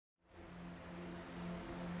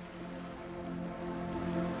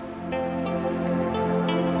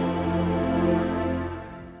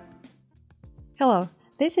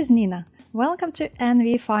this is Nina. Welcome to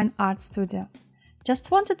NV Fine Art Studio.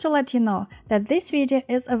 Just wanted to let you know that this video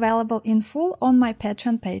is available in full on my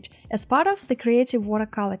Patreon page as part of the Creative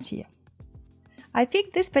Watercolor tier. I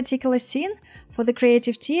picked this particular scene for the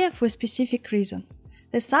creative tier for a specific reason.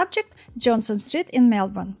 The subject, Johnson Street in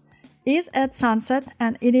Melbourne, is at sunset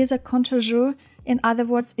and it is a contre-jour, in other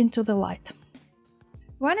words, into the light.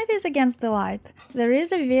 When it is against the light, there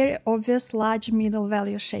is a very obvious large middle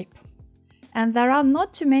value shape, and there are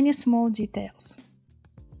not too many small details.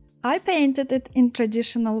 I painted it in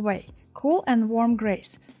traditional way, cool and warm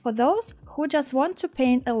grays, for those who just want to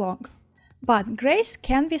paint along. But grays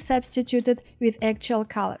can be substituted with actual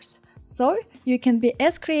colors, so you can be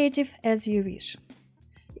as creative as you wish.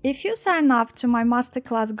 If you sign up to my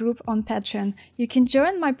masterclass group on Patreon, you can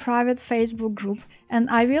join my private Facebook group, and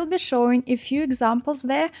I will be showing a few examples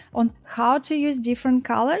there on how to use different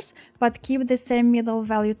colors but keep the same middle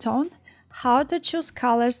value tone, how to choose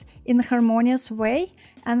colors in a harmonious way,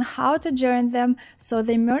 and how to join them so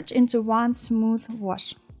they merge into one smooth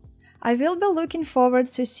wash. I will be looking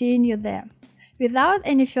forward to seeing you there. Without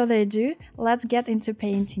any further ado, let's get into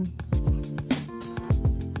painting.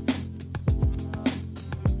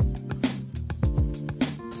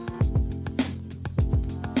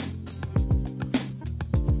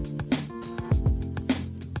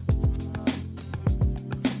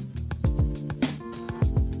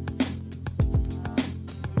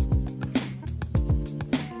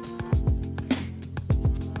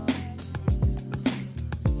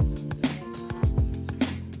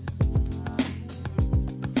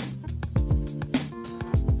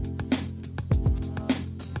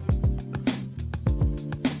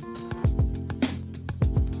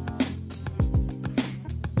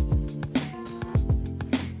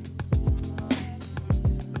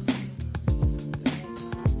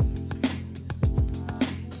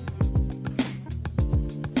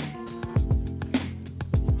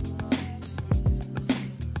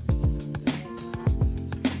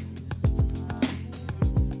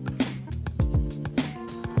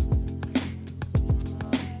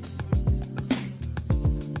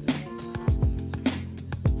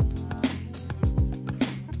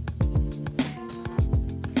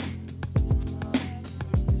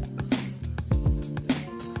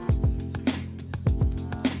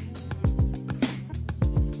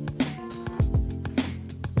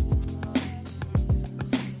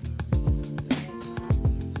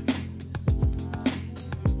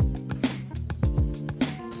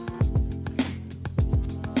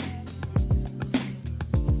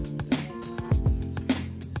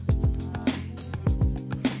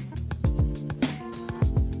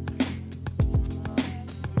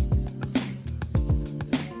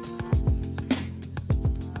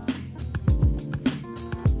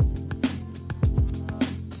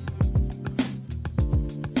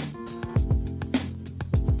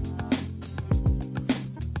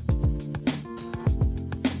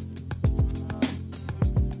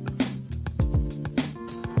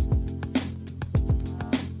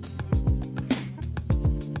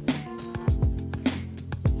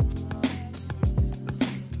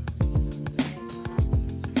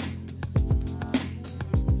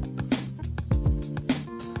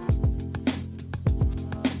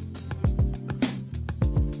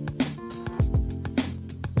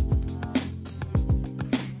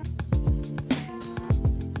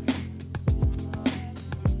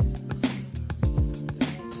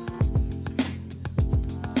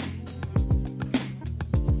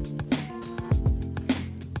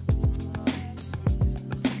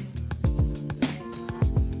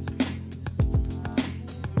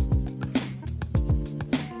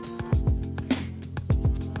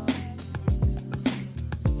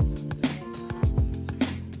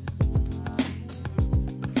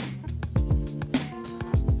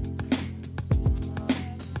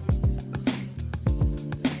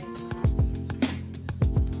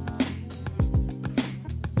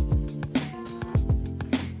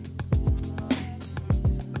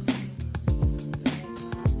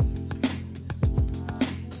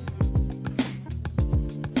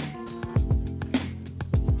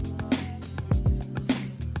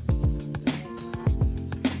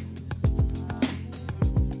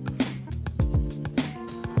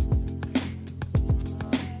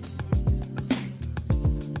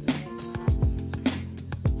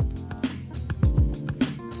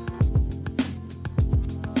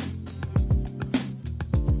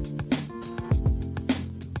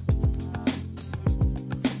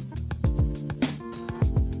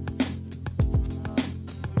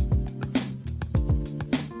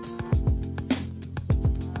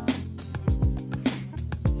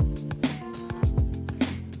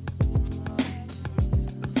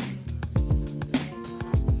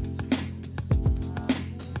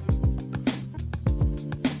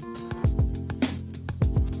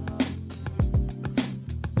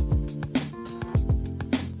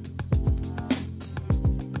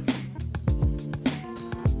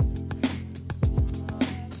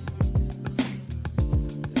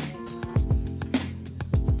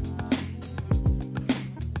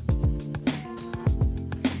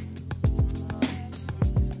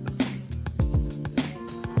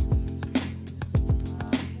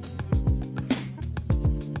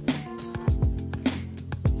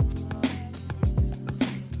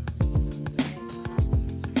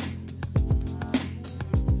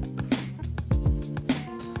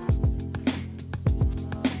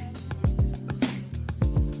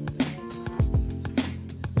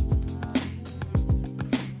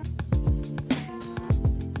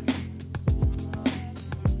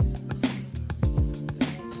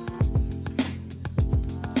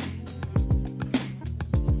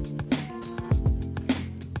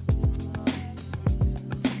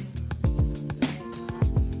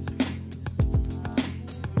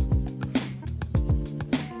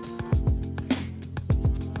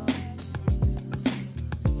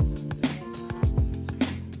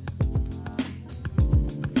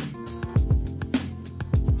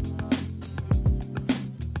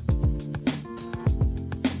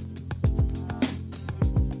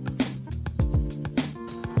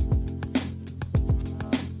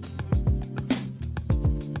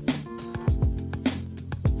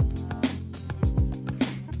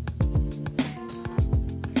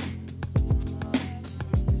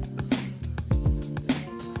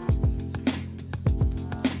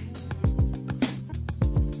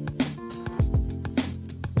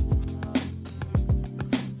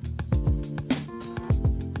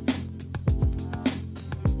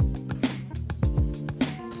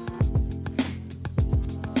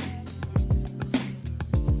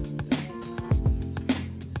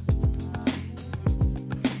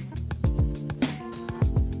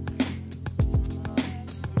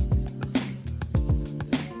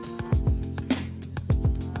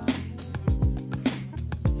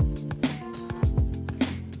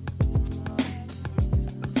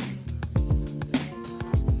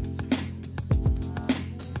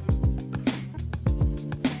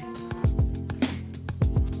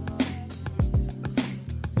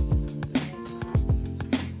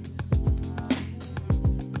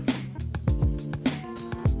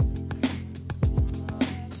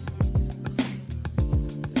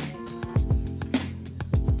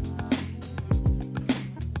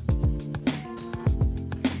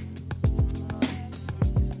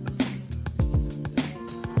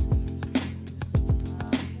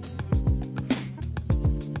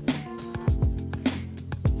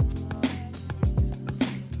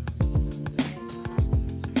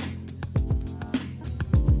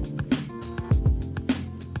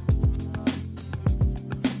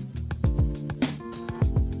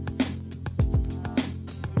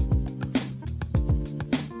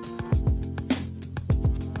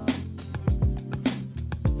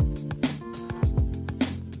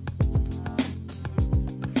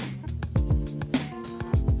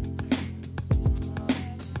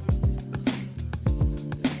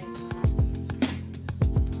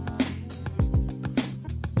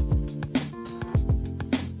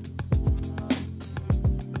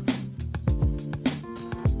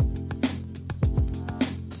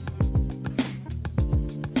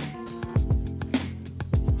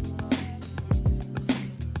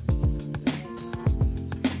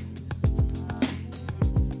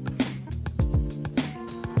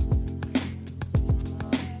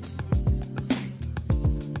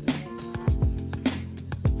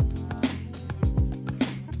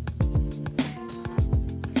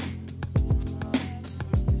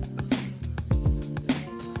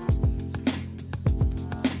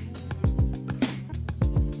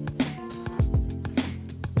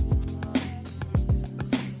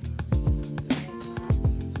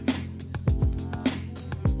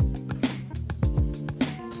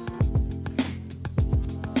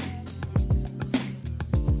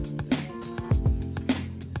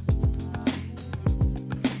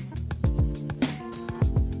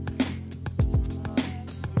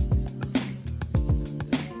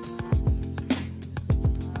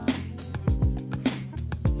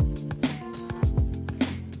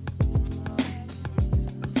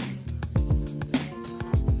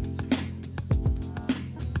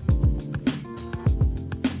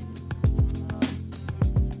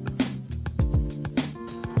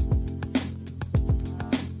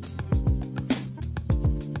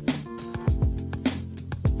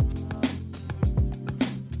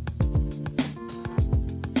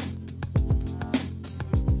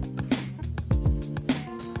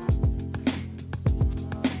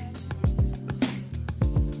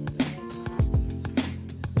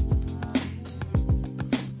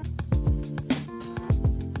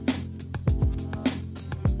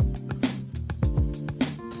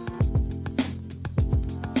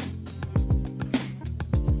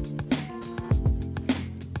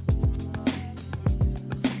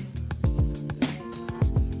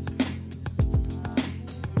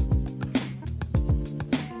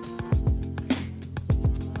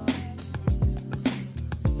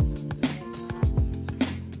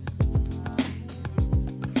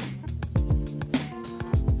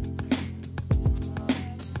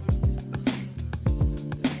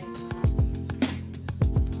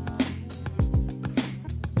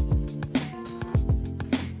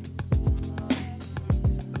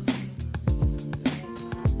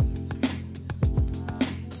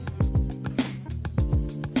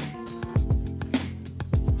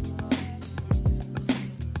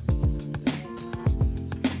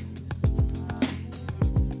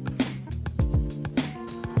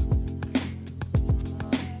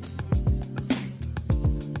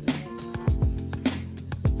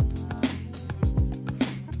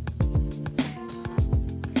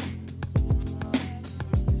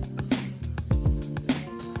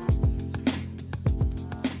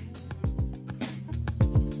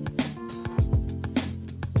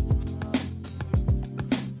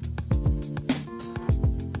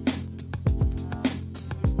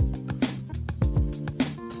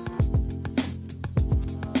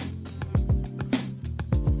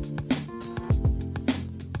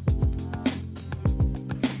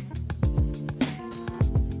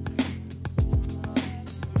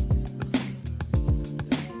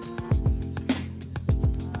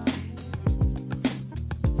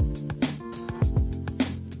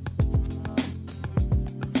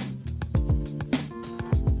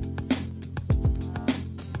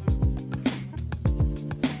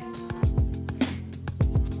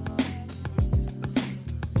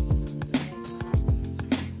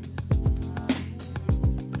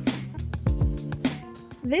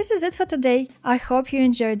 This is it for today. I hope you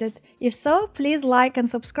enjoyed it. If so, please like and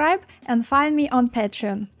subscribe and find me on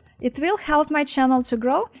Patreon. It will help my channel to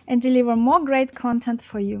grow and deliver more great content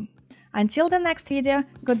for you. Until the next video,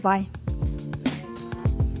 goodbye.